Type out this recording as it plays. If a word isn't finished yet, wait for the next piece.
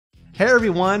Hey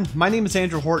everyone, my name is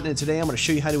Andrew Horton and today I'm going to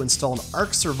show you how to install an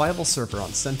ARK Survival Server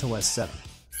on CentOS 7.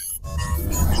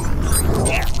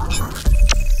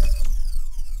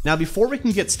 Now before we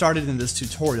can get started in this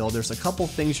tutorial, there's a couple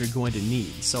things you're going to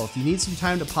need. So if you need some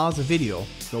time to pause the video,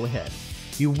 go ahead.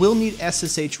 You will need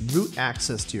SSH root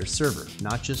access to your server,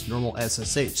 not just normal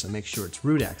SSH, so make sure it's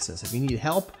root access. If you need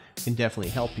help, it can definitely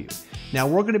help you. Now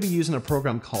we're going to be using a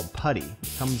program called Putty. It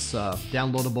comes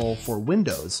downloadable for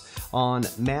Windows. On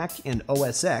Mac and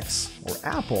OS X or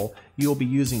Apple, you'll be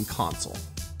using Console.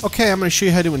 Okay, I'm going to show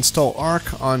you how to install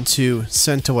ARK onto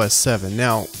CentOS 7.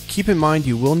 Now, keep in mind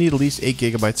you will need at least 8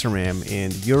 GB of RAM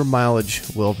and your mileage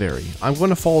will vary. I'm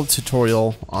going to follow the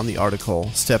tutorial on the article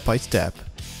step by step.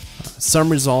 Some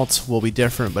results will be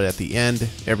different, but at the end,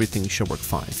 everything should work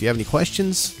fine. If you have any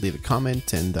questions, leave a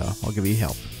comment and I'll give you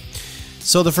help.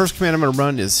 So the first command I'm going to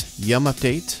run is yum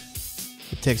update.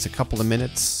 It takes a couple of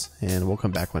minutes and we'll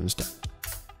come back when it's done.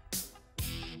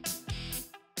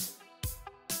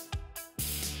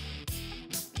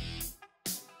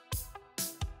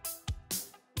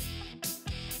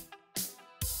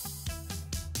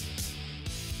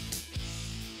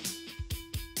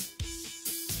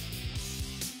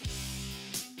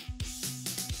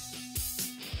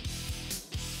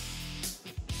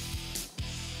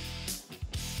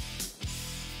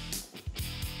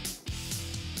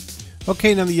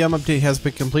 Okay, now the yum update has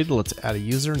been completed. Let's add a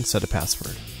user and set a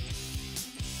password.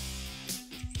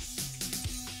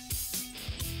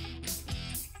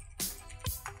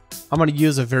 I'm going to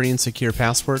use a very insecure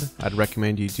password. I'd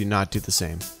recommend you do not do the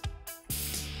same.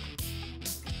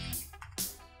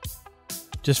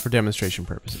 Just for demonstration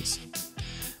purposes.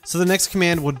 So the next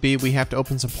command would be we have to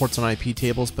open some ports on IP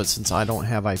tables, but since I don't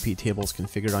have IP tables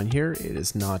configured on here, it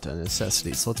is not a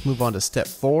necessity. So let's move on to step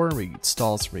 4. We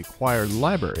install some required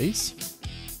libraries.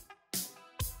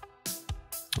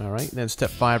 Alright, then step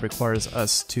 5 requires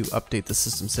us to update the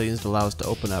system settings to allow us to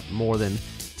open up more than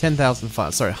 100,000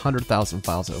 files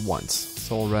at once.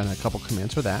 So we'll run a couple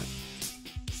commands for that.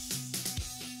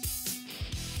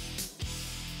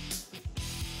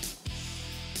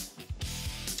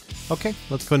 Okay,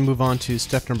 let's go ahead and move on to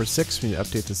step number 6. We need to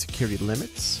update the security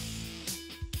limits.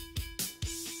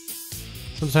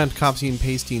 Sometimes copying and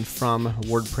pasting from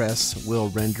WordPress will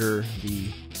render the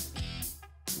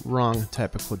wrong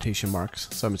type of quotation marks,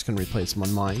 so I'm just going to replace them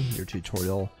on mine. Your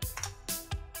tutorial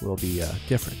will be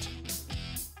different.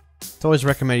 It's always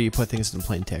recommended you put things in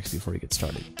plain text before you get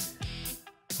started.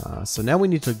 So now we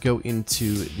need to go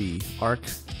into the ARK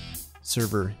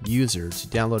server user to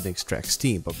download and extract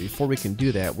Steam, but before we can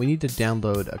do that we need to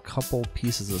download a couple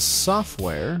pieces of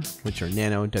software, which are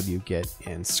Nano, wget,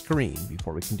 and Screen,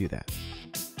 before we can do that.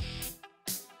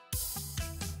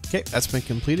 Okay, that's been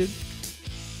completed.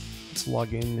 Let's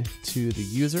log in to the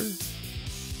user.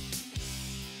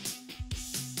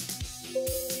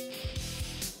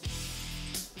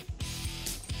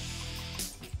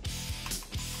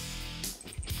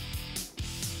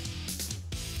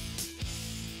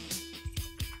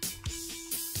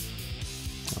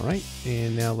 Alright,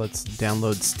 and now let's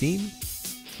download Steam.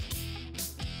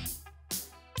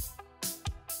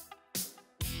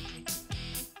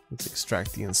 Let's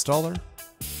extract the installer.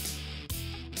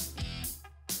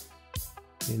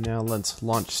 And now let's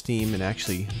launch Steam and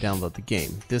actually download the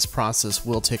game. This process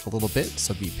will take a little bit,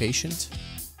 so be patient,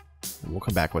 and we'll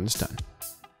come back when it's done.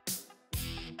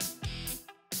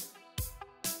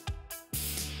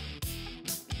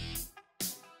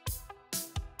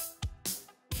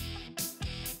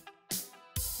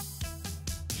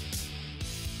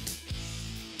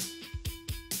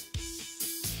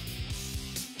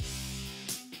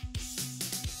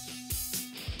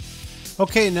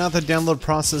 Okay, now the download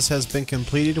process has been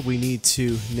completed, we need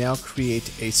to now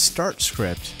create a start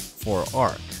script for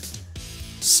ARK.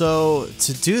 So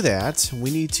to do that,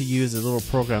 we need to use a little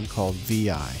program called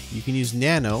VI. You can use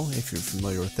Nano if you're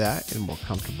familiar with that and more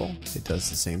comfortable. It does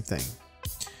the same thing.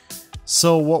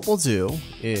 So what we'll do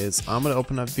is I'm going to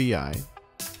open up VI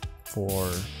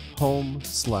for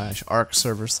home/ARK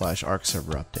server/ARK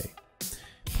server update.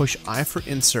 Push I for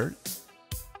insert,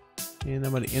 and I'm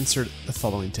going to insert the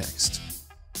following text.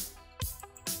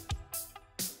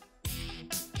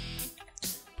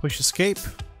 Push escape,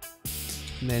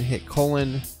 and then hit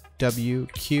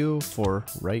 :WQ for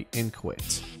write and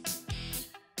quit.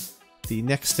 The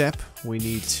next step, we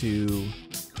need to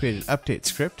create an update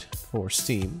script for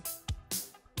Steam.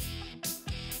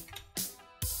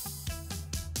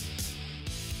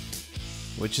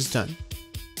 Which is done.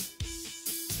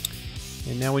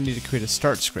 And now we need to create a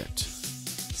start script.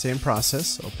 Same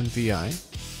process, open VI,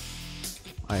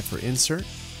 I for insert,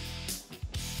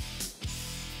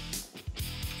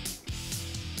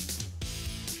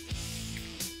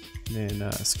 And then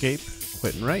escape,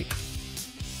 quit and write.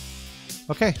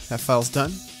 Okay, that file's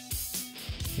done.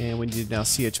 And we need to now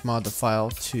chmod the file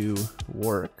to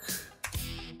work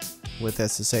with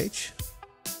SSH.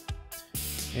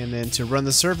 And then to run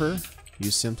the server,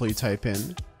 you simply type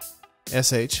in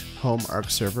sh home ARK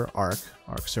server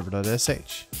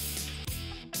arkserver.sh.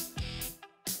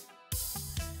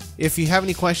 If you have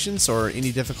any questions or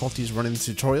any difficulties running the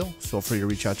tutorial, feel free to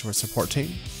reach out to our support team.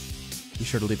 Be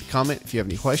sure to leave a comment if you have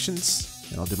any questions,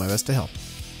 and I'll do my best to help.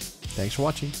 Thanks for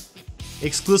watching.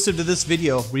 Exclusive to this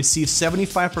video, receive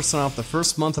 75% off the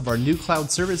first month of our new cloud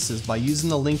services by using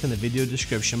the link in the video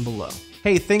description below.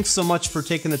 Hey, thanks so much for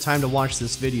taking the time to watch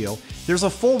this video. There's a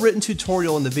full written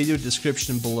tutorial in the video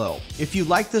description below. If you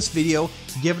like this video,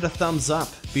 give it a thumbs up.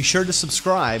 Be sure to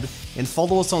subscribe and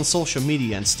follow us on social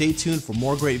media, and stay tuned for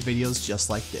more great videos just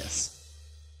like this.